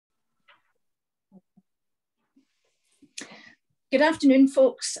Good afternoon,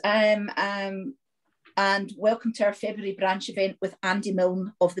 folks, and welcome to our February branch event with Andy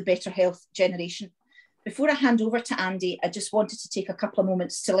Milne of the Better Health Generation. Before I hand over to Andy, I just wanted to take a couple of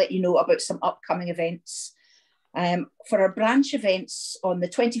moments to let you know about some upcoming events. For our branch events on the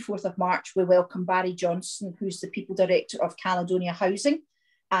 24th of March, we welcome Barry Johnson, who's the People Director of Caledonia Housing,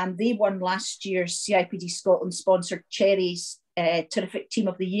 and they won last year's CIPD Scotland sponsored Cherries Terrific Team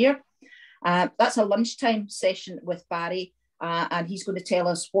of the Year. That's a lunchtime session with Barry. And he's going to tell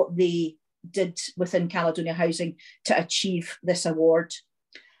us what they did within Caledonia Housing to achieve this award.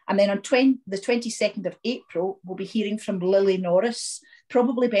 And then on the 22nd of April, we'll be hearing from Lily Norris,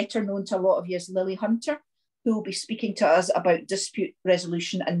 probably better known to a lot of you as Lily Hunter, who will be speaking to us about dispute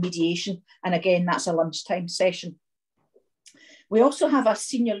resolution and mediation. And again, that's a lunchtime session. We also have a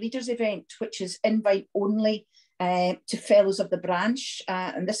senior leaders event, which is invite only to fellows of the branch.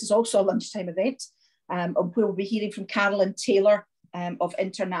 And this is also a lunchtime event. We'll be hearing from Carolyn Taylor of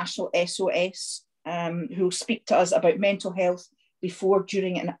International SOS, who will speak to us about mental health before,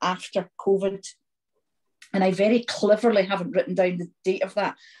 during and after COVID. And I very cleverly haven't written down the date of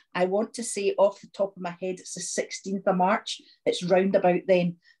that. I want to say off the top of my head, it's the 16th of March. It's round about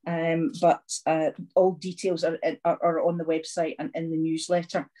then, but all details are on the website and in the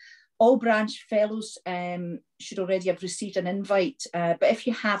newsletter. All branch fellows should already have received an invite, but if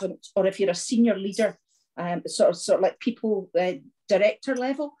you haven't, or if you're a senior leader, sort of like people director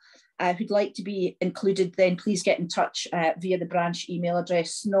level, who'd like to be included, then please get in touch via the branch email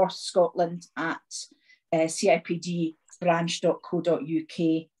address,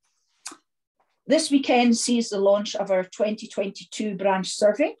 northscotland@cipdbranch.co.uk. This weekend sees the launch of our 2022 branch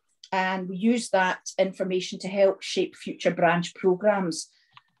survey, and we use that information to help shape future branch programmes.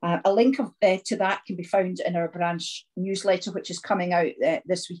 A link to that can be found in our branch newsletter, which is coming out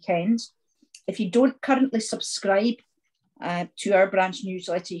this weekend. If you don't currently subscribe to our branch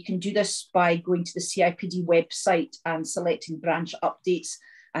newsletter, you can do this by going to the CIPD website and selecting branch updates.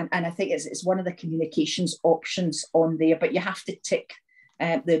 And I think it's one of the communications options on there, but you have to tick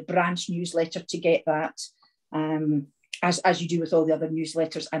the branch newsletter to get that, as you do with all the other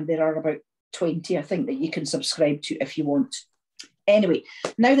newsletters. And there are about 20, I think, that you can subscribe to if you want. Anyway,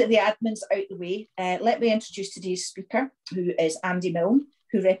 now that the admin's out the way, let me introduce today's speaker, who is Andy Milne,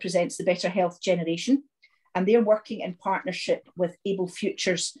 who represents the Better Health Generation. And they're working in partnership with Able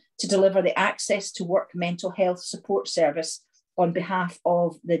Futures to deliver the Access to Work Mental Health Support Service on behalf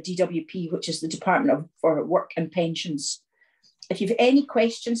of the DWP, which is the Department for Work and Pensions. If you've any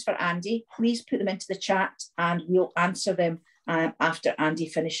questions for Andy, please put them into the chat and we'll answer them after Andy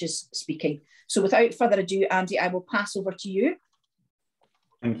finishes speaking. So without further ado, Andy, I will pass over to you.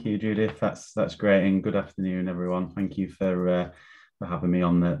 Thank you, Judith. That's great, and good afternoon, everyone. Thank you for having me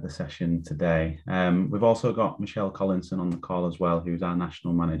on the session today. We've also got Michelle Collinson on the call as well, who's our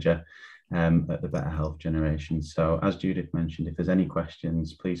National Manager at the Better Health Generation. So as Judith mentioned, if there's any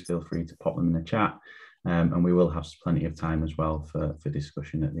questions, please feel free to pop them in the chat, and we will have plenty of time as well for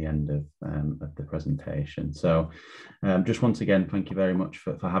discussion at the end of the presentation. So just once again, thank you very much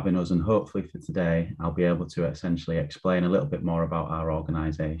for having us, and hopefully for today, I'll be able to essentially explain a little bit more about our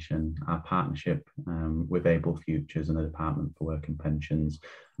organisation, our partnership with Able Futures and the Department for Work and Pensions,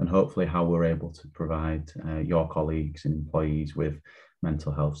 and hopefully how we're able to provide your colleagues and employees with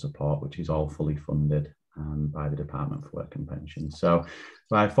mental health support, which is all fully funded by the Department for Work and Pensions. So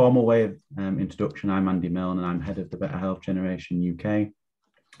by formal way of introduction, I'm Andy Milne and I'm head of the Better Health Generation UK.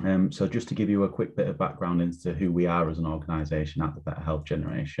 So just to give you a quick bit of background into who we are as an organisation at the Better Health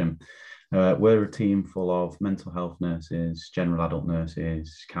Generation, we're a team full of mental health nurses, general adult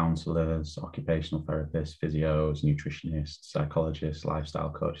nurses, counsellors, occupational therapists, physios, nutritionists, psychologists,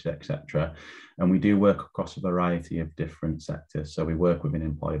 lifestyle coaches, etc. And we do work across a variety of different sectors. So we work within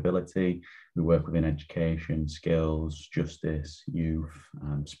employability, we work within education, skills, justice, youth,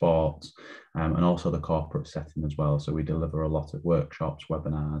 sports, and also the corporate setting as well. So we deliver a lot of workshops,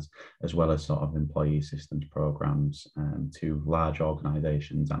 webinars, as well as sort of employee assistance programs to large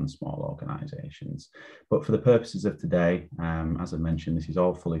organisations and small organisations. But for the purposes of today, as I mentioned, this is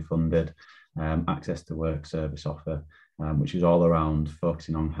all fully funded, access to work service offer, which is all around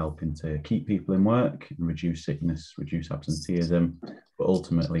focusing on helping to keep people in work and reduce sickness, reduce absenteeism, but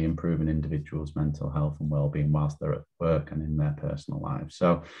ultimately improving individuals' mental health and well-being whilst they're at work and in their personal lives.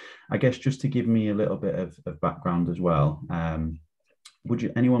 So I guess just to give me a little bit of background as well,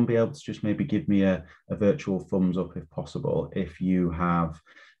 would anyone be able to just maybe give me a virtual thumbs up if possible, if you have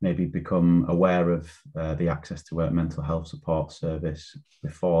maybe become aware of the Access to Work Mental Health Support Service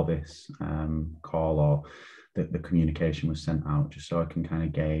before this call, or the communication was sent out, just so I can kind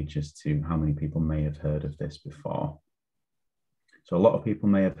of gauge as to how many people may have heard of this before. So a lot of people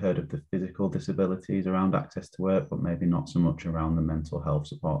may have heard of the physical disabilities around access to work, but maybe not so much around the mental health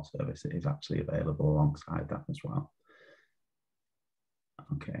support service that is actually available alongside that as well.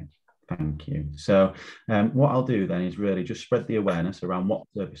 Okay, thank you. So what I'll do then is really just spread the awareness around what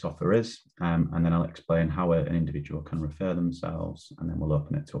service offer is, and then I'll explain how an individual can refer themselves, and then we'll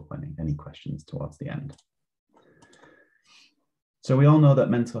open it up any questions towards the end. So we all know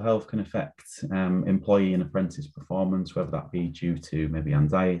that mental health can affect employee and apprentice performance, whether that be due to maybe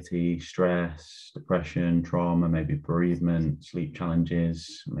anxiety, stress, depression, trauma, maybe bereavement, sleep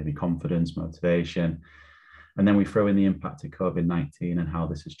challenges, maybe confidence, motivation. And then we throw in the impact of COVID-19 and how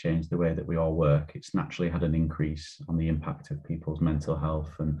this has changed the way that we all work. It's naturally had an increase on the impact of people's mental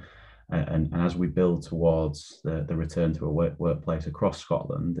health. And as we build towards the return to a workplace across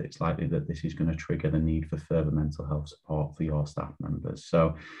Scotland, it's likely that this is going to trigger the need for further mental health support for your staff members.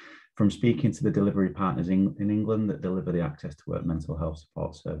 So from speaking to the delivery partners in England that deliver the Access to Work mental health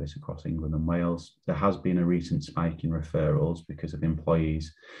support service across England and Wales, there has been a recent spike in referrals because of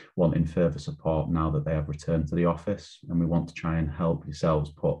employees wanting further support now that they have returned to the office. And we want to try and help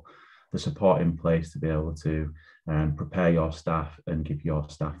yourselves put the support in place to be able to prepare your staff and give your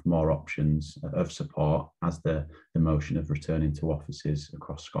staff more options of support as the motion of returning to offices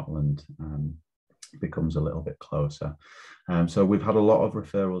across Scotland becomes a little bit closer. So we've had a lot of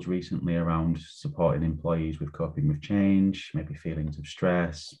referrals recently around supporting employees with coping with change, maybe feelings of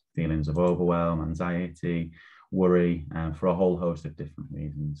stress, feelings of overwhelm, anxiety, worry, for a whole host of different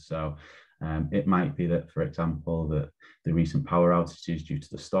reasons. So it might be that, for example, that the recent power outages due to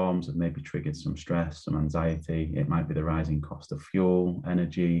the storms have maybe triggered some stress, some anxiety. It might be the rising cost of fuel,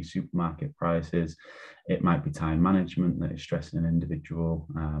 energy, supermarket prices. It might be time management that is stressing an individual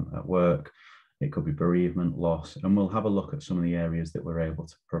at work. It could be bereavement, loss, and we'll have a look at some of the areas that we're able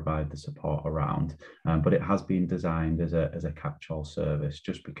to provide the support around. But it has been designed as a catch-all service,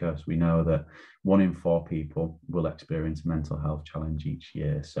 just because we know that 1 in 4 people will experience a mental health challenge each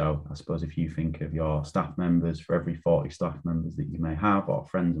year. So I suppose if you think of your staff members, for every 40 staff members that you may have, or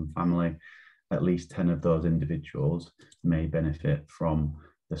friends and family, at least 10 of those individuals may benefit from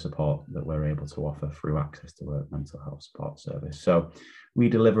the support that we're able to offer through Access to Work mental health support service. So we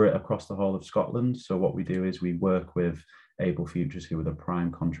deliver it across the whole of Scotland. So what we do is we work with Able Futures, who are the prime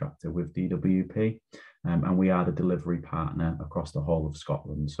contractor with DWP, and we are the delivery partner across the whole of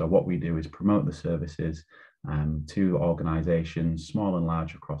Scotland. So what we do is promote the services to organisations, small and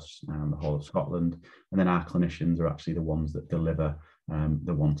large, across the whole of Scotland. And then our clinicians are actually the ones that deliver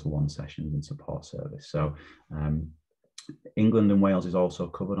the one-to-one sessions and support service. So England and Wales is also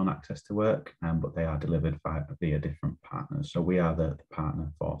covered on Access to Work, but they are delivered via different partners. So we are the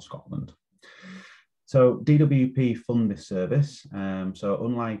partner for Scotland. So DWP fund this service. So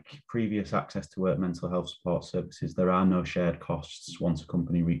unlike previous Access to Work mental health support services, there are no shared costs once a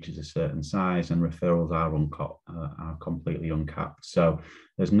company reaches a certain size, and referrals are completely uncapped. So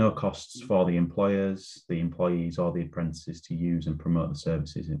there's no costs for the employers, the employees, or the apprentices to use and promote the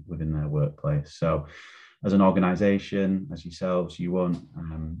services within their workplace. So as an organisation, as yourselves, you won't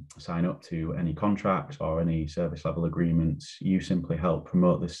sign up to any contracts or any service level agreements. You simply help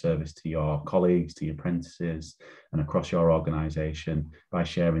promote this service to your colleagues, to your apprentices, and across your organisation by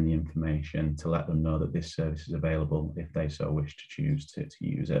sharing the information to let them know that this service is available if they so wish to choose to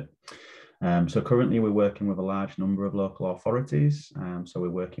use it. So currently we're working with a large number of local authorities. So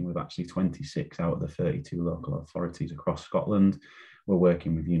we're working with actually 26 out of the 32 local authorities across Scotland. We're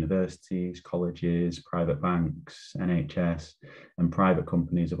working with universities, colleges, private banks, NHS, and private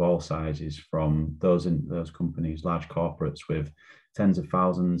companies of all sizes, from those companies, large corporates with tens of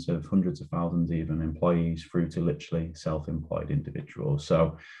thousands of hundreds of thousands even employees, through to literally self-employed individuals.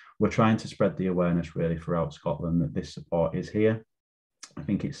 So we're trying to spread the awareness really throughout Scotland that this support is here. I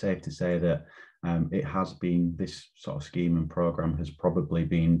think it's safe to say that it has been, this sort of scheme and program has probably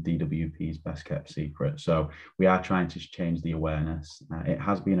been DWP's best kept secret. So we are trying to change the awareness. It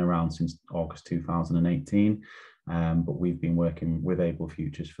has been around since August 2018, but we've been working with Able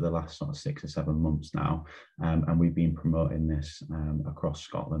Futures for the last sort of 6 or 7 months now, and we've been promoting this across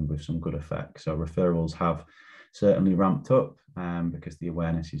Scotland with some good effect. So referrals have certainly ramped up because the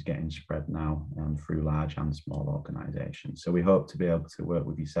awareness is getting spread now through large and small organisations. So we hope to be able to work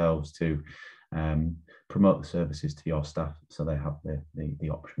with yourselves to promote the services to your staff so they have the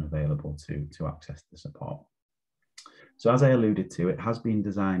option available to access the support. So as I alluded to, it has been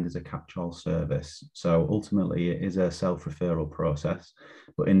designed as a catch-all service. So ultimately it is a self-referral process,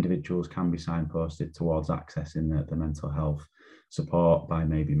 but individuals can be signposted towards accessing the mental health support by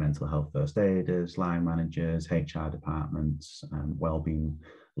maybe mental health first aiders, line managers, HR departments, wellbeing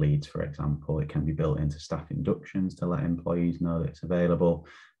leads, for example. It can be built into staff inductions to let employees know that it's available.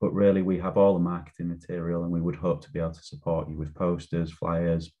 But really, we have all the marketing material, and we would hope to be able to support you with posters,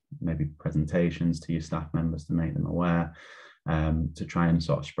 flyers, maybe presentations to your staff members to make them aware, to try and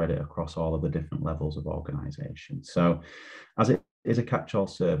sort of spread it across all of the different levels of organisation. So as it is a catch-all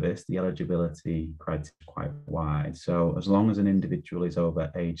service, the eligibility criteria is quite wide. So as long as an individual is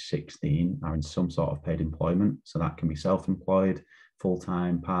over age 16, are in some sort of paid employment, so that can be self-employed,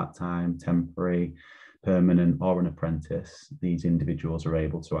 full-time, part-time, temporary, permanent, or an apprentice, these individuals are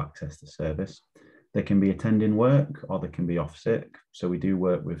able to access the service. They can be attending work, or they can be off sick. So we do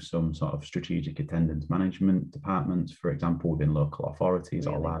work with some sort of strategic attendance management departments, for example, within local authorities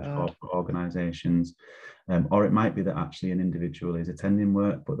or large corporate organisations. Or it might be that actually an individual is attending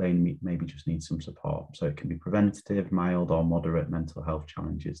work, but they maybe just need some support. So it can be preventative, mild or moderate mental health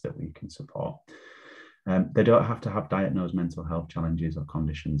challenges that we can support. They don't have to have diagnosed mental health challenges or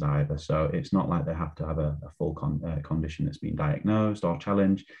conditions either. So it's not like they have to have a full condition that's been diagnosed or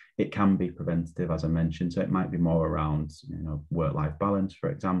challenged. It can be preventative, as I mentioned. So it might be more around, work-life balance, for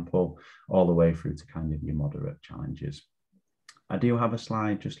example, all the way through to kind of your moderate challenges. I do have a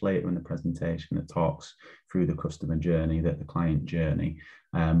slide just later in the presentation that talks through the customer journey, the client journey.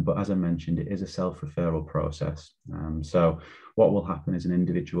 But as I mentioned, it is a self-referral process. So what will happen is an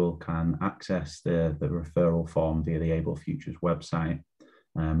individual can access the referral form via the Able Futures website,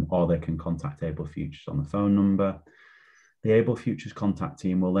 or they can contact Able Futures on the phone number. The Able Futures contact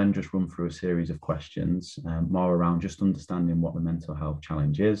team will then just run through a series of questions, more around just understanding what the mental health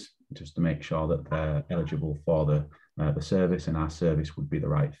challenge is, just to make sure that they're eligible for the service, and our service would be the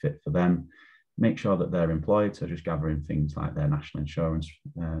right fit for them. Make sure that they're employed, so just gathering things like their national insurance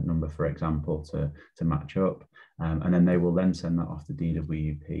number, for example, to match up. And then they will then send that off to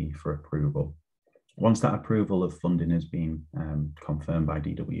DWP for approval. Once that approval of funding has been confirmed by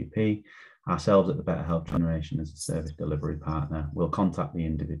DWP, ourselves at the Better Health Generation as a service delivery partner will contact the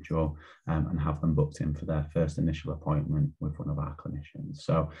individual and have them booked in for their first initial appointment with one of our clinicians.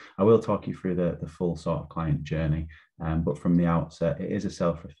 So I will talk you through the full sort of client journey, but from the outset, it is a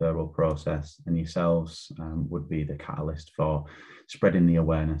self-referral process, and yourselves would be the catalyst for spreading the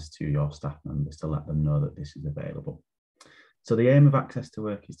awareness to your staff members to let them know that this is available. So the aim of Access to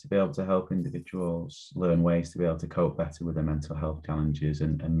Work is to be able to help individuals learn ways to be able to cope better with their mental health challenges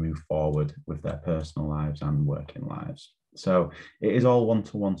and move forward with their personal lives and working lives. So it is all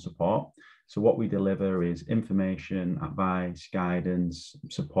one-to-one support. So what we deliver is information, advice, guidance,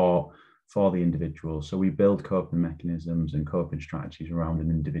 support for the individual. So we build coping mechanisms and coping strategies around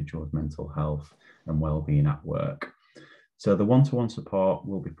an individual's mental health and well-being at work. So the one-to-one support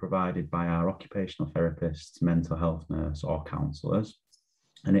will be provided by our occupational therapists, mental health nurse or counsellors,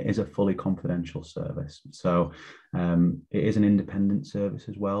 and it is a fully confidential service. So it is an independent service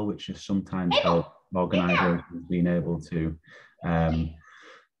as well, which is sometimes help organisations being able to,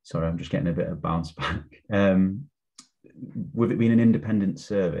 sorry, I'm just getting a bit of bounce back. With it being an independent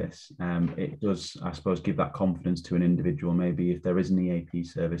service, it does, I suppose, give that confidence to an individual. Maybe if there is an EAP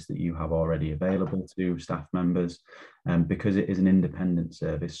service that you have already available to staff members, because it is an independent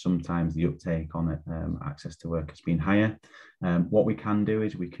service, sometimes the uptake on it, Access to Work, has been higher. What we can do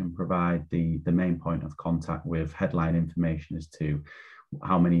is we can provide the main point of contact with headline information as to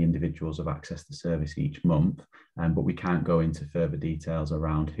how many individuals have accessed the service each month, but we can't go into further details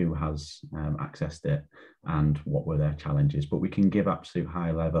around who has accessed it and what were their challenges, but we can give absolute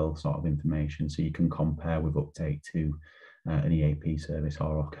high level sort of information so you can compare with uptake to an EAP service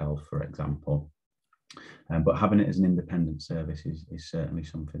or OC Health, for example. But having it as an independent service is certainly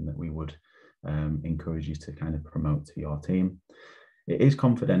something that we would encourage you to kind of promote to your team. It is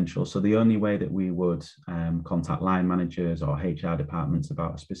confidential, so the only way that we would contact line managers or HR departments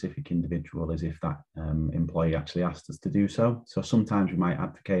about a specific individual is if that employee actually asked us to do so. So sometimes we might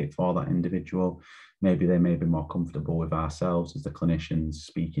advocate for that individual. Maybe they may be more comfortable with ourselves as the clinicians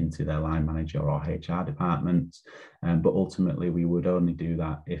speaking to their line manager or HR departments, but ultimately we would only do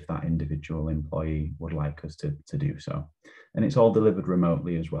that if that individual employee would like us to do so. And it's all delivered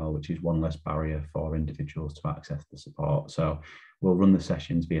remotely as well, which is one less barrier for individuals to access the support. So we'll run the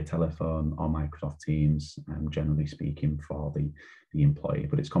sessions via telephone or Microsoft Teams, generally speaking, for the employee,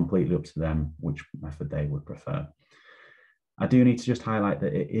 but it's completely up to them which method they would prefer. I do need to just highlight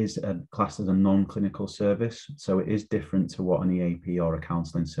that it is classed as a non-clinical service, so it is different to what an EAP or a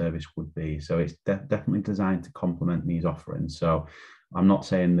counselling service would be. So it's definitely designed to complement these offerings. So I'm not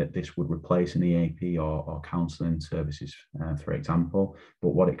saying that this would replace an EAP or counselling services, for example,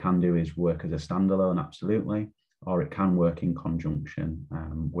 but what it can do is work as a standalone, absolutely. or it can work in conjunction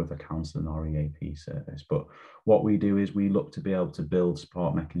with a counselling or EAP service. But what we do is we look to be able to build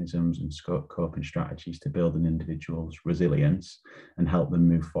support mechanisms and coping strategies to build an individual's resilience and help them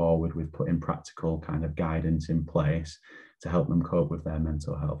move forward with putting practical kind of guidance in place to help them cope with their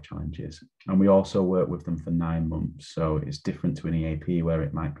mental health challenges. And we also work with them for 9 months. So it's different to an EAP where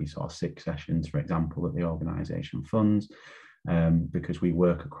it might be sort of 6 sessions, for example, that the organisation funds, because we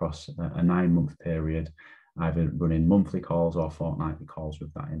work across a 9-month period, either running monthly calls or fortnightly calls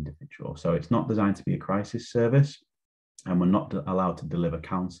with that individual. So it's not designed to be a crisis service, and we're not allowed to deliver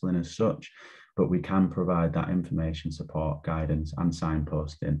counselling as such, but we can provide that information, support, guidance and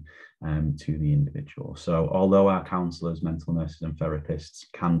signposting to the individual. So although our counsellors, mental nurses and therapists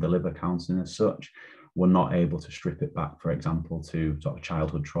can deliver counselling as such, we're not able to strip it back, for example, to sort of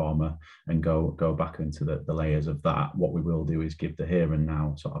childhood trauma and go back into the layers of that. What we will do is give the here and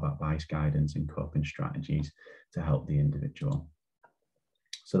now sort of advice, guidance and coping strategies to help the individual.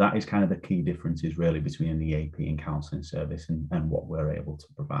 So that is kind of the key differences really between the EAP and counselling service and what we're able to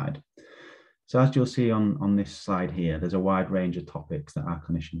provide. So as you'll see on this slide here, there's a wide range of topics that our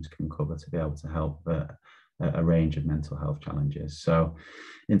clinicians can cover to be able to help a range of mental health challenges. So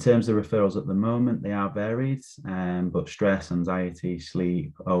in terms of referrals at the moment, they are varied, but stress, anxiety,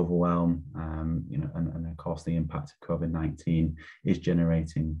 sleep, overwhelm, and of course the impact of COVID-19 is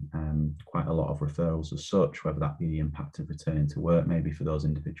generating quite a lot of referrals as such, whether that be the impact of returning to work, maybe for those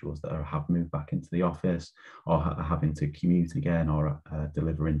individuals that have moved back into the office or are having to commute again or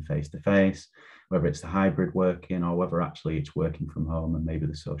delivering face-to-face, whether it's the hybrid working or whether actually it's working from home and maybe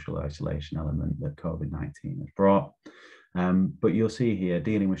the social isolation element that COVID-19 has brought. But you'll see here,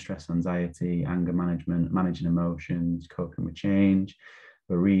 dealing with stress, anxiety, anger management, managing emotions, coping with change,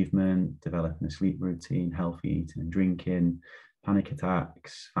 bereavement, developing a sleep routine, healthy eating and drinking, panic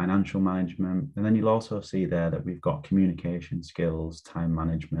attacks, financial management. And then you'll also see there that we've got communication skills, time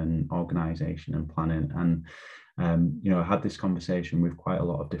management, organisation and planning. And I had this conversation with quite a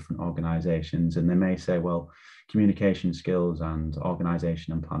lot of different organisations, and they may say, well, communication skills and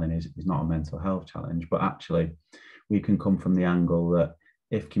organisation and planning is not a mental health challenge, but actually we can come from the angle that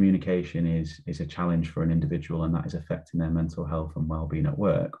if communication is a challenge for an individual and that is affecting their mental health and well-being at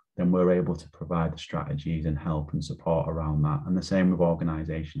work, then we're able to provide the strategies and help and support around that. And the same with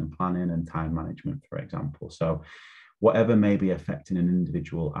organisation and planning and time management, for example. So whatever may be affecting an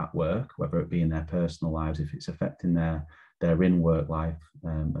individual at work, whether it be in their personal lives, if it's affecting their in-work life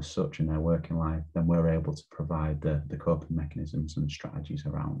as such in their working life, then we're able to provide the coping mechanisms and strategies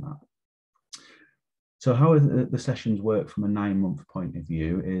around that. So how the sessions work from a 9-month point of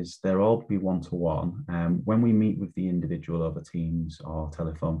view is they'll all be one-to-one. When we meet with the individual over Teams or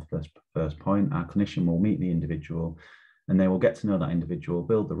telephone for first point, our clinician will meet the individual and they will get to know that individual,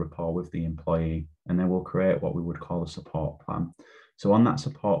 build the rapport with the employee, and then we'll create what we would call a support plan. So on that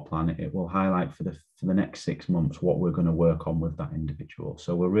support plan, it will highlight for the next 6 months what we're going to work on with that individual.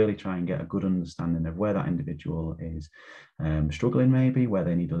 So we'll really try and get a good understanding of where that individual is struggling maybe, where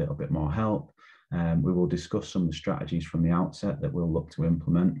they need a little bit more help. We will discuss some of the strategies from the outset that we'll look to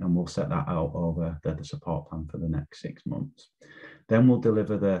implement, and we'll set that out over the support plan for the next 6 months. Then we'll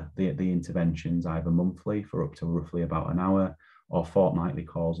deliver the interventions either monthly for up to roughly about an hour or fortnightly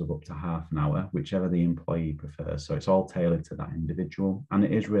calls of up to half an hour, whichever the employee prefers. So it's all tailored to that individual, and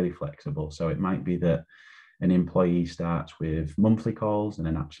it is really flexible. So it might be that an employee starts with monthly calls and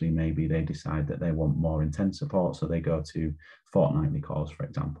then actually maybe they decide that they want more intense support, so they go to fortnightly calls, for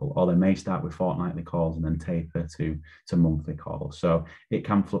example, or they may start with fortnightly calls and then taper to monthly calls. So it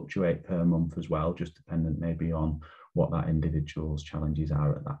can fluctuate per month as well, just dependent maybe on what that individual's challenges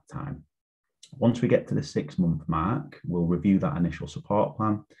are at that time. Once we get to the 6-month mark, we'll review that initial support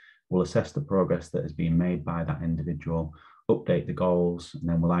plan, we'll assess the progress that has been made by that individual, update the goals, and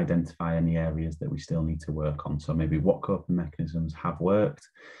then we'll identify any areas that we still need to work on. So maybe what coping mechanisms have worked,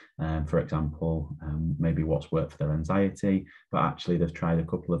 for example, maybe what's worked for their anxiety, but actually they've tried a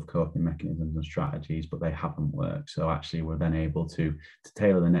couple of coping mechanisms and strategies, but they haven't worked. So actually we're then able to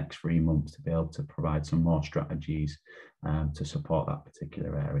tailor the next 3 months to be able to provide some more strategies to support that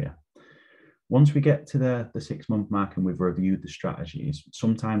particular area. Once we get to the 6-month mark and we've reviewed the strategies,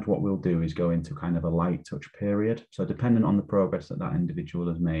 sometimes what we'll do is go into kind of a light touch period. So depending on the progress that individual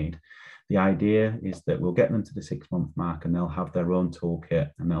has made, the idea is that we'll get them to the 6-month mark and they'll have their own toolkit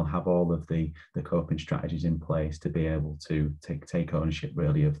and they'll have all of the coping strategies in place to be able to take ownership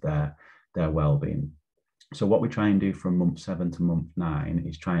really of their well-being. So what we try and do from month 7 to month 9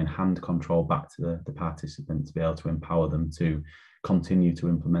 is try and hand control back to the participant to be able to empower them to continue to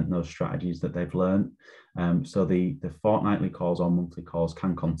implement those strategies that they've learned. So the fortnightly calls or monthly calls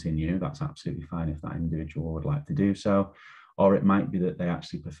can continue. That's absolutely fine if that individual would like to do so. Or it might be that they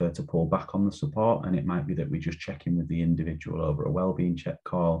actually prefer to pull back on the support, and it might be that we just check in with the individual over a wellbeing check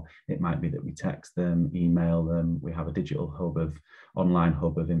call. It might be that we text them, email them. We have a digital online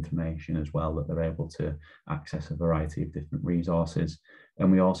hub of information as well, that they're able to access a variety of different resources.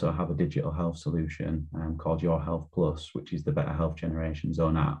 And we also have a digital health solution called Your Health Plus, which is the Better Health Generation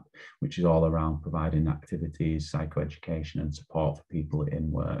Zone app, which is all around providing activities, psychoeducation and support for people in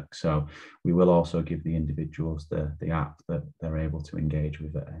work. So we will also give the individuals the app that they're able to engage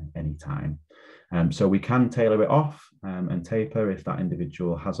with at any time. So we can tailor it off and taper if that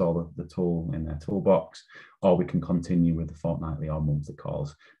individual has all of the tool in their toolbox, or we can continue with the fortnightly or monthly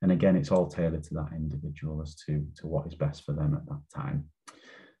calls. And again, it's all tailored to that individual as to what is best for them at that time.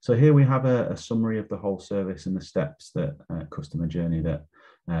 So here we have a summary of the whole service and the steps that customer journey that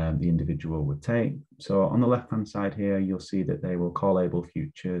the individual would take. So on the left-hand side here, you'll see that they will call Able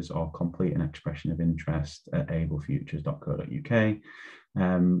Futures or complete an expression of interest at ablefutures.co.uk.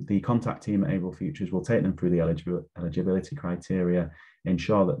 The contact team at Able Futures will take them through the eligibility criteria,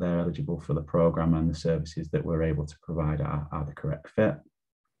 ensure that they're eligible for the programme and the services that we're able to provide are the correct fit.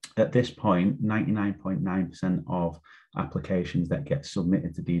 At this point, 99.9% of applications that get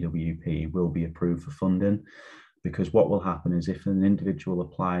submitted to DWP will be approved for funding, because what will happen is if an individual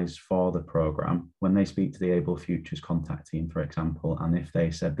applies for the programme, when they speak to the Able Futures contact team, for example, and if they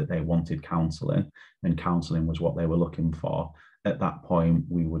said that they wanted counselling and counselling was what they were looking for, at that point,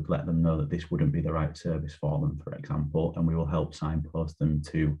 we would let them know that this wouldn't be the right service for them, for example, and we will help signpost them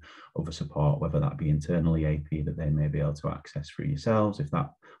to other support, whether that be internal EAP that they may be able to access through yourselves, if that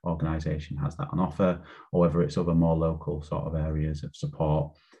organisation has that on offer, or whether it's other more local sort of areas of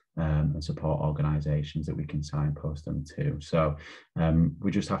support and support organisations that we can signpost them to. So we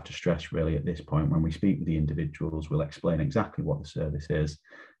just have to stress really at this point, when we speak with the individuals, we'll explain exactly what the service is,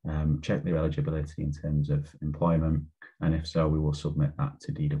 check their eligibility in terms of employment, and if so, we will submit that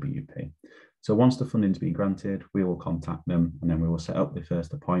to DWP. So once the funding's been granted, we will contact them, and then we will set up the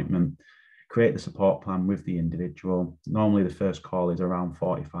first appointment, create the support plan with the individual. Normally the first call is around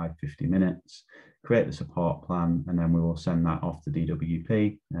 45-50 minutes, create the support plan, and then we will send that off to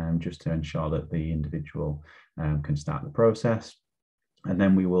DWP just to ensure that the individual can start the process. And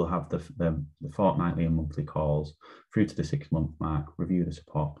then we will have the fortnightly and monthly calls through to the 6-month mark, review the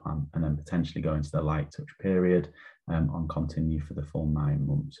support plan, and then potentially go into the light touch period on continue for the full 9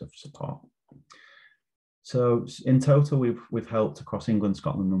 months of support. So in total, we've helped across England,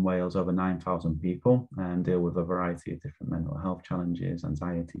 Scotland and Wales over 9,000 people and deal with a variety of different mental health challenges,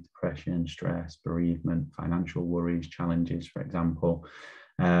 anxiety, depression, stress, bereavement, financial worries, challenges, for example.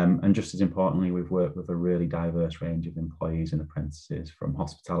 And just as importantly, we've worked with a really diverse range of employees and apprentices from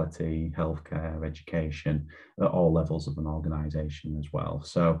hospitality, healthcare, education, at all levels of an organisation as well.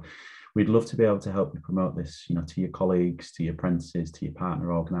 So we'd love to be able to help you promote this, to your colleagues, to your apprentices, to your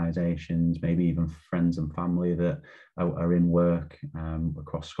partner organisations, maybe even friends and family that are in work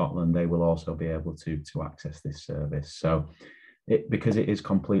across Scotland. They will also be able to access this service. So because it is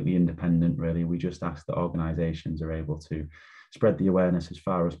completely independent, really, we just ask that organisations are able to spread the awareness as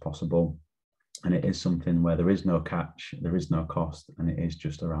far as possible. And it is something where there is no catch, there is no cost, and it is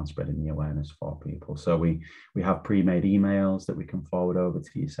just around spreading the awareness for people. So we have pre-made emails that we can forward over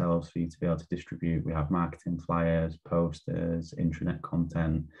to yourselves for you to be able to distribute. We have marketing flyers, posters, intranet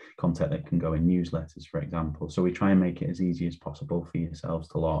content that can go in newsletters, for example. So we try and make it as easy as possible for yourselves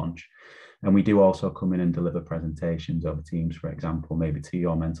to launch. And we do also come in and deliver presentations over Teams, for example, maybe to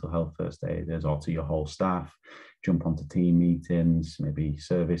your mental health first aiders or to your whole staff, jump onto team meetings, maybe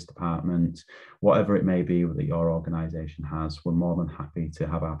service departments, whatever it may be that your organisation has. We're more than happy to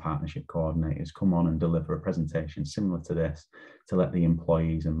have our partnership coordinators come on and deliver a presentation similar to this to let the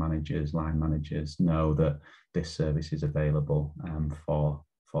employees and managers, line managers know that this service is available for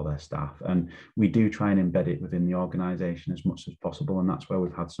their staff. And we do try and embed it within the organisation as much as possible, and that's where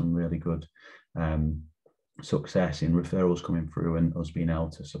we've had some really good success in referrals coming through and us being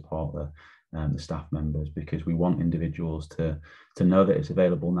able to support the staff members, because we want individuals to know that it's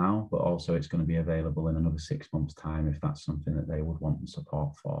available now, but also it's going to be available in another 6 months' time if that's something that they would want the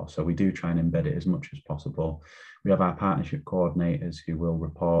support for. So we do try and embed it as much as possible. We have our partnership coordinators who will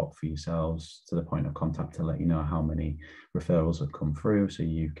report for yourselves to the point of contact to let you know how many referrals have come through, so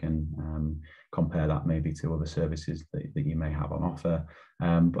you can compare that maybe to other services that you may have on offer.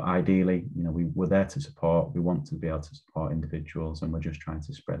 But ideally, we're there to support. We want to be able to support individuals, and we're just trying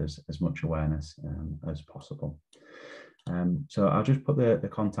to spread as much awareness as possible. So I'll just put the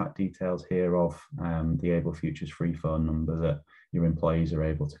contact details here of the Able Futures free phone number that your employees are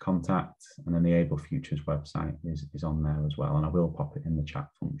able to contact. And then the Able Futures website is on there as well. And I will pop it in the chat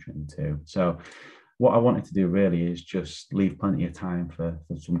function too. So what I wanted to do really is just leave plenty of time for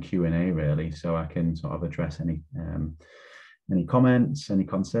some Q&A really, so I can sort of address any comments, any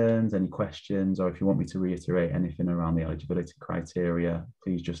concerns, any questions, or if you want me to reiterate anything around the eligibility criteria,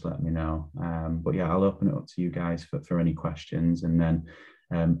 please just let me know. But yeah, I'll open it up to you guys for any questions. And then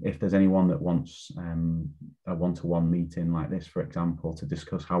if there's anyone that wants a one-to-one meeting like this, for example, to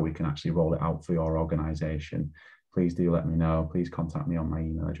discuss how we can actually roll it out for your organisation, please do let me know. Please contact me on my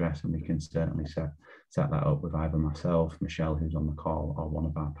email address, and we can certainly set that up with either myself, Michelle, who's on the call, or one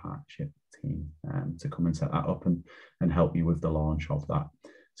of our partnership team to come and set that up and help you with the launch of that.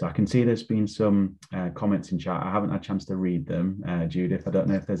 So I can see there's been some comments in chat. I haven't had a chance to read them. Judith, I don't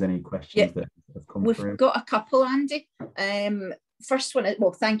know if there's any questions that have come through. We've got a couple, Andy. First one,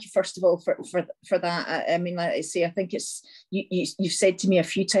 well, thank you first of all for that. I mean, like I say, I think it's you've said to me a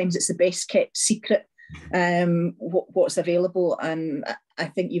few times it's the best kept secret what's available, and I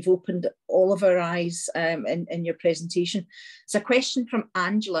think you've opened all of our eyes in your presentation. It's a question from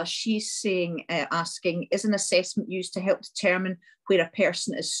Angela. She's saying, asking, is an assessment used to help determine where a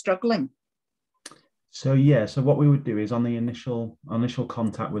person is struggling? So yeah, so what we would do is on the initial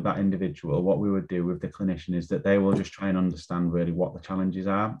contact with that individual, what we would do with the clinician is that they will just try and understand really what the challenges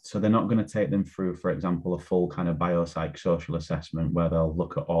are. So they're not going to take them through, for example, a full kind of biopsychosocial assessment where they'll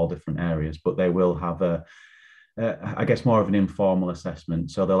look at all different areas, but they will have I guess more of an informal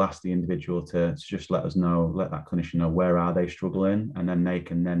assessment. So they'll ask the individual to just let that clinician know where are they struggling, and then they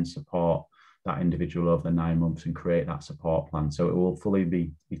can then support that individual over the 9 months and create that support plan. So it will fully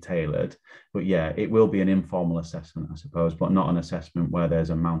be tailored. But yeah, it will be an informal assessment, I suppose, but not an assessment where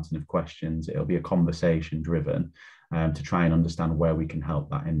there's a mountain of questions. It'll be a conversation driven to try and understand where we can help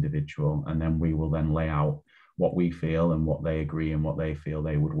that individual. And then we will then lay out what we feel and what they agree and what they feel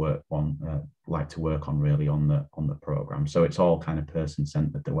they would like to work on really on the program. So it's all kind of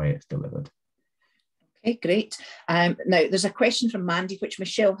person-centered the way it's delivered. Okay, great. Now, there's a question from Mandy, which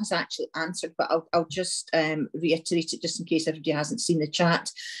Michelle has actually answered, but I'll just reiterate it just in case everybody hasn't seen the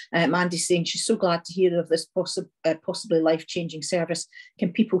chat. Mandy's saying she's so glad to hear of this possibly life-changing service.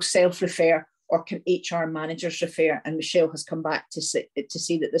 Can people self-refer, or can HR managers refer? And Michelle has come back to say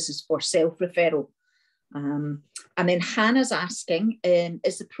that this is for self-referral. And then Hannah's asking,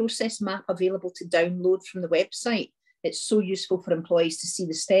 is the process map available to download from the website? It's so useful for employees to see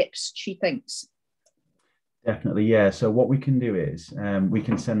the steps, she thinks. Definitely, yeah. So what we can do is we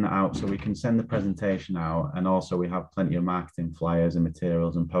can send that out. So we can send the presentation out, and also we have plenty of marketing flyers and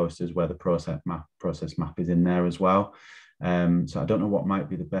materials and posters where the process map is in there as well. So I don't know what might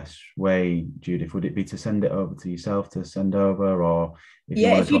be the best way, Judith. Would it be to send it over to yourself to send over, or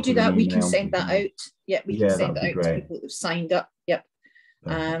if you do that, we can send that out. Yeah, we can send it out to people who've signed up. Yep.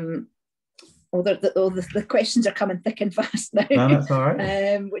 The questions are coming thick and fast now. No, that's all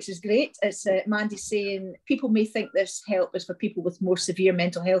right. Which is great. It's Mandy saying people may think this help is for people with more severe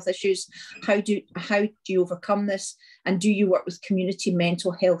mental health issues. How do you overcome this? And do you work with community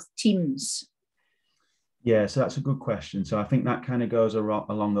mental health teams? Yeah, so that's a good question. So I think that kind of goes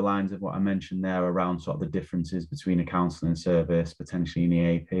along the lines of what I mentioned there around sort of the differences between a counselling service, potentially in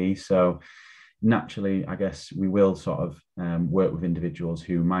the AP. So naturally, I guess we will sort of work with individuals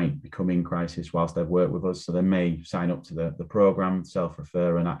who might become in crisis whilst they've worked with us. So they may sign up to the programme,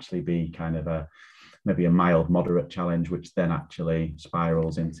 self-refer, and actually be kind of maybe a mild, moderate challenge, which then actually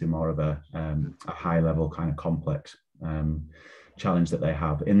spirals into more of a high-level kind of complex challenge that they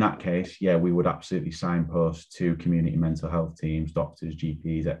have. In that case, yeah, we would absolutely signpost to community mental health teams, doctors,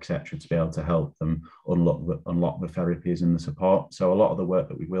 GPs, etc., to be able to help them unlock the therapies and the support. So a lot of the work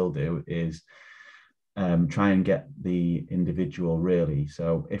that we will do is try and get the individual really.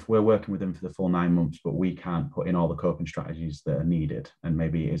 So if we're working with them for the full 9 months, but we can't put in all the coping strategies that are needed, and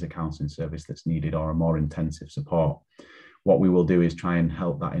maybe it is a counselling service that's needed or a more intensive support, what we will do is try and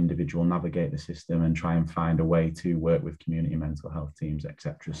help that individual navigate the system and try and find a way to work with community mental health teams,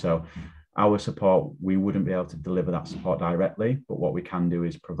 etc. So our support, we wouldn't be able to deliver that support directly, but what we can do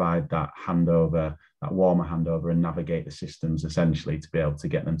is provide that handover, that warmer handover, and navigate the systems essentially to be able to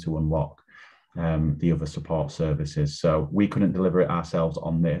get them to unlock the other support services. So we couldn't deliver it ourselves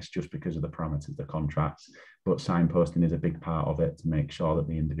on this just because of the parameters of the contracts, but signposting is a big part of it to make sure that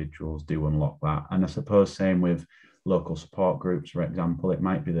the individuals do unlock that. And I suppose same with local support groups, for example. It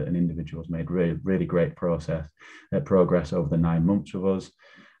might be that an individual's made really great progress over the 9 months with us.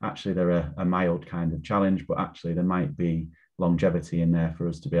 Actually, they're a mild kind of challenge, but actually there might be longevity in there for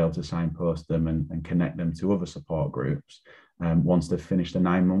us to be able to signpost them and connect them to other support groups once they've finished the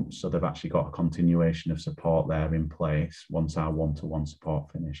 9 months. So they've actually got a continuation of support there in place once our one-to-one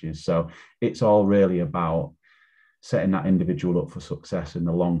support finishes. So it's all really about setting that individual up for success in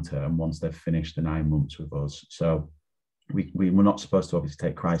the long term once they've finished the 9 months with us. So we're not supposed to obviously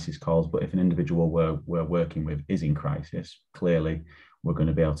take crisis calls, but if an individual we're working with is in crisis, clearly we're going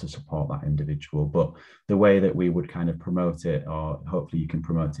to be able to support that individual. But the way that we would kind of promote it, or hopefully you can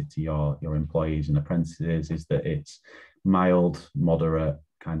promote it to your employees and apprentices, is that it's mild, moderate,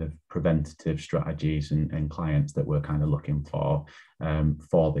 kind of preventative strategies and clients that we're kind of looking for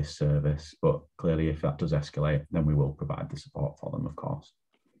this service. But clearly, if that does escalate, then we will provide the support for them, of course.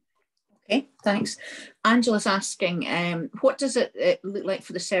 Okay, thanks. Angela's asking, what does it look like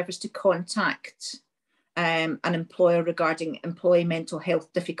for the service to contact an employer regarding employee mental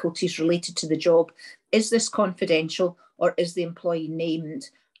health difficulties related to the job? Is this confidential, or is the employee named?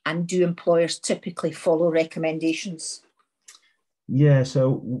 And do employers typically follow recommendations? Yeah,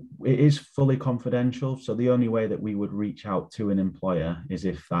 so it is fully confidential. So the only way that we would reach out to an employer is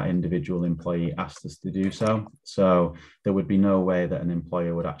if that individual employee asked us to do so. So there would be no way that an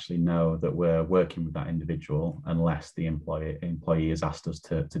employer would actually know that we're working with that individual unless the employee has asked us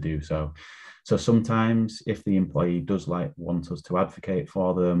to do so. So sometimes if the employee does want us to advocate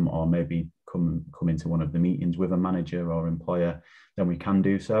for them, or maybe come into one of the meetings with a manager or employer, then we can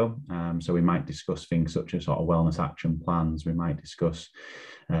do so. So we might discuss things such as sort of wellness action plans. We might discuss,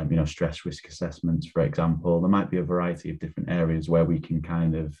 stress risk assessments, for example. There might be a variety of different areas where we can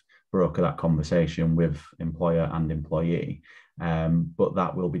kind of broker that conversation with employer and employee. But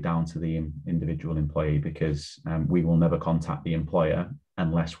that will be down to the individual employee, because we will never contact the employer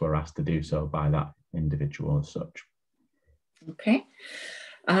unless we're asked to do so by that individual as such. Okay.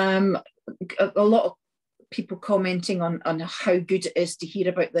 A lot of people commenting on how good it is to hear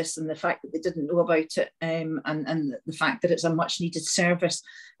about this, and the fact that they didn't know about it, and the fact that it's a much needed service.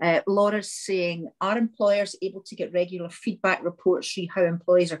 Laura's saying, are employers able to get regular feedback reports, see how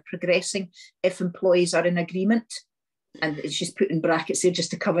employees are progressing if employees are in agreement? And she's put in brackets there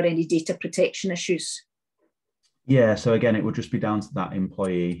just to cover any data protection issues. Yeah, so again, it would just be down to that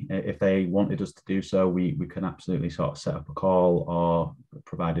employee. If they wanted us to do so, we can absolutely sort of set up a call or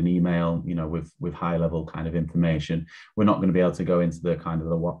provide an email, with high level kind of information. We're not going to be able to go into the kind of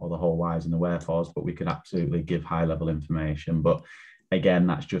the what or the whole whys and the wherefores, but we can absolutely give high level information. But again,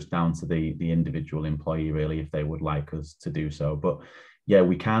 that's just down to the individual employee, really, if they would like us to do so. But yeah,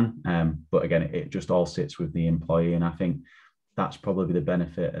 we can. But again, it just all sits with the employee. And I think that's probably the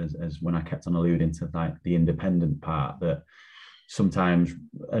benefit, as when I kept on alluding to the independent part, that sometimes,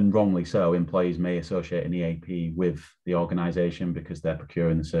 and wrongly so, employees may associate an EAP with the organisation because they're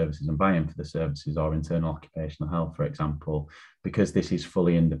procuring the services and buying for the services, or internal occupational health, for example. Because this is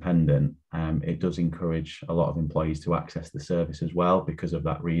fully independent, it does encourage a lot of employees to access the service as well because of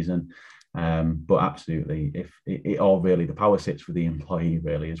that reason. But absolutely, if it all really, the power sits with the employee,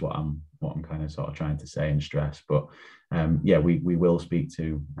 really, is what I'm kind of sort of trying to say and stress. But yeah, we will speak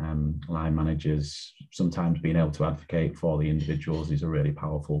to line managers. Sometimes being able to advocate for the individuals is a really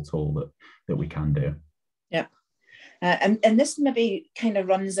powerful tool that we can do. Yeah. And this maybe kind of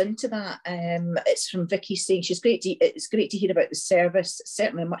runs into that. It's from Vicky saying it's great to hear about the service,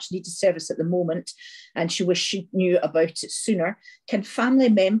 certainly a much needed service at the moment, and she wished she knew about it sooner. Can family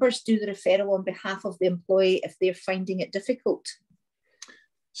members do the referral on behalf of the employee if they're finding it difficult?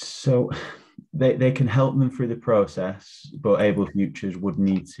 So they can help them through the process, but Able Futures would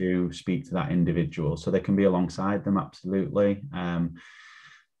need to speak to that individual. So they can be alongside them, absolutely.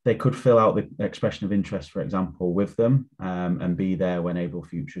 They could fill out the expression of interest, for example, with them, and be there when Able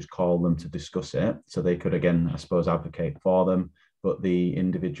Futures call them to discuss it. So they could, again, I suppose, advocate for them, but the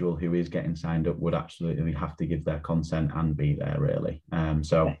individual who is getting signed up would absolutely have to give their consent and be there, really.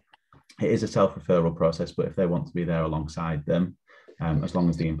 So it is a self-referral process, but if they want to be there alongside them, as long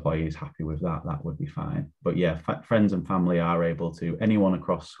as the employee is happy with that, that would be fine. But yeah, friends and family are able to, anyone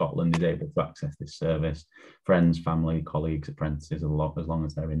across Scotland is able to access this service. Friends, family, colleagues, apprentices, as long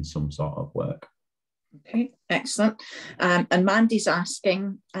as they're in some sort of work. Okay, excellent. And Mandy's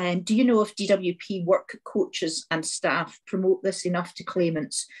asking, do you know if DWP work coaches and staff promote this enough to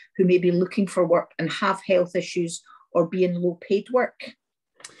claimants who may be looking for work and have health issues or be in low paid work?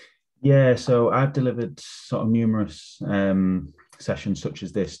 Yeah, so I've delivered sort of numerous sessions such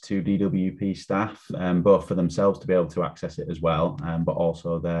as this to DWP staff, both for themselves to be able to access it as well, but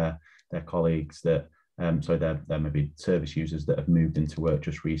also their colleagues that, they're maybe service users that have moved into work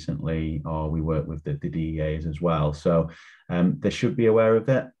just recently, or we work with the DEAs as well. So they should be aware of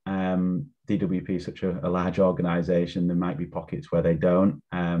it. DWP is such a large organisation, there might be pockets where they don't.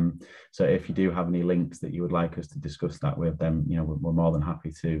 So if you do have any links that you would like us to discuss that with, then we're more than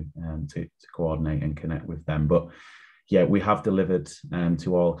happy to coordinate and connect with them. But yeah, we have delivered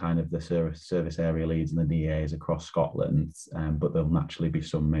to all kind of the service area leads and the DAs across Scotland, but there'll naturally be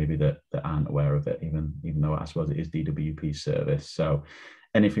some maybe that aren't aware of it, even though I suppose it is DWP's service. So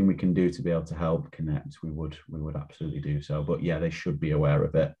anything we can do to be able to help connect, we would absolutely do so. But yeah, they should be aware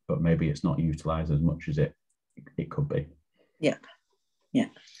of it, but maybe it's not utilised as much as it could be. Yeah.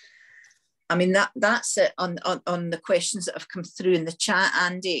 I mean, that's it on the questions that have come through in the chat,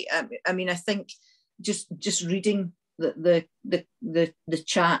 Andy. I mean, I think just reading the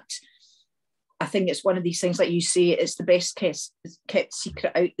chat, I think it's one of these things, like you say, it's the best kept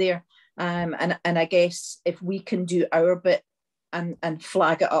secret out there. And I guess if we can do our bit and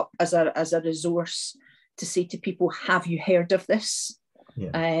flag it up as a resource to say to people, have you heard of this?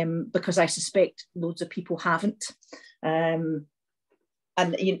 Yeah. Because I suspect loads of people haven't. And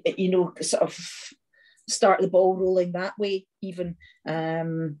sort of start the ball rolling that way even.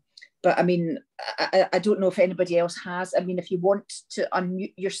 But I mean, I don't know if anybody else has. I mean, if you want to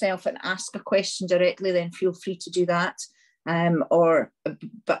unmute yourself and ask a question directly, then feel free to do that.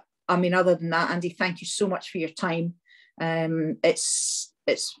 But I mean, other than that, Andy, thank you so much for your time. It's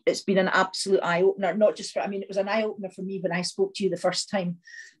been an absolute eye opener. Not just for, I mean, it was an eye opener for me when I spoke to you the first time.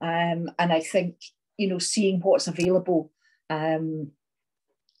 And I think seeing what's available. And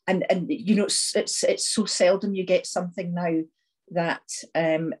it's so seldom you get something now that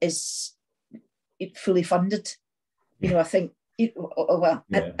is fully funded. I think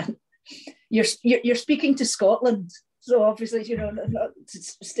you're speaking to Scotland, so obviously not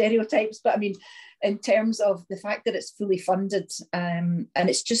stereotypes, but I mean in terms of the fact that it's fully funded, and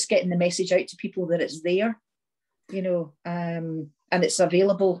it's just getting the message out to people that it's there, and it's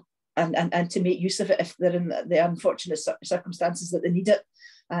available, and to make use of it if they're in the unfortunate circumstances that they need it.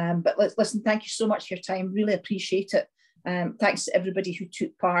 But listen, thank you so much for your time. Really appreciate it. Thanks to everybody who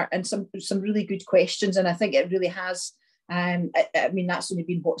took part, and some really good questions. And I think it really has. I mean, that's only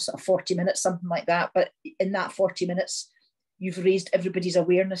been sort of 40 minutes, something like that. But in that 40 minutes, you've raised everybody's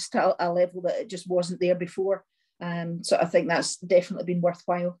awareness to a level that it just wasn't there before. So I think that's definitely been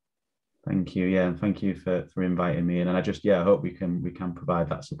worthwhile. Thank you. Yeah, and thank you for inviting me in. And I just, I hope we can provide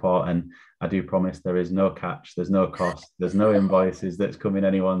that support. And I do promise there is no catch, there's no cost, there's no invoices that's coming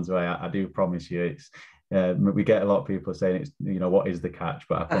anyone's way. I do promise you. It's we get a lot of people saying it's what is the catch,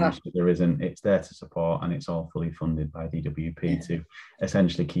 but I promise you there isn't. It's there to support, and it's all fully funded by DWP to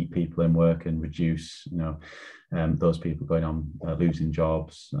essentially keep people in work and reduce those people going on losing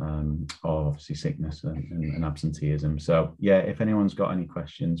jobs, or obviously sickness and absenteeism. So yeah, if anyone's got any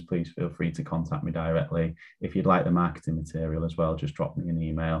questions, please feel free to contact me directly. If you'd like the marketing material as well, just drop me an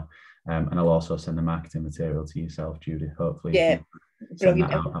email, and I'll also send the marketing material to yourself, Judith, hopefully. Yeah. Brilliant.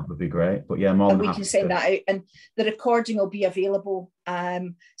 That would be great. But yeah, more than we can send that out, and the recording will be available.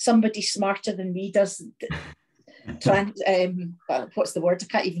 Somebody smarter than me does what's the word? I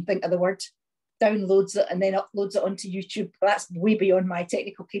can't even think of the word. Downloads it and then uploads it onto YouTube. That's way beyond my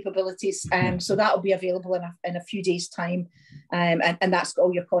technical capabilities. So that will be available in a few days' time, and that's got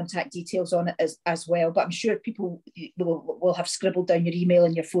all your contact details on it as well. But I'm sure people will have scribbled down your email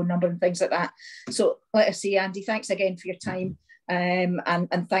and your phone number and things like that. So like I say, Andy, thanks again for your time.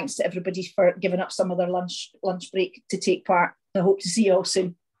 And thanks to everybody for giving up some of their lunch break to take part. I hope to see you all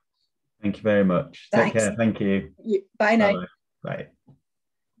soon. Thank you very much. Thanks. Take care. Thank you. Bye now. Bye. Bye.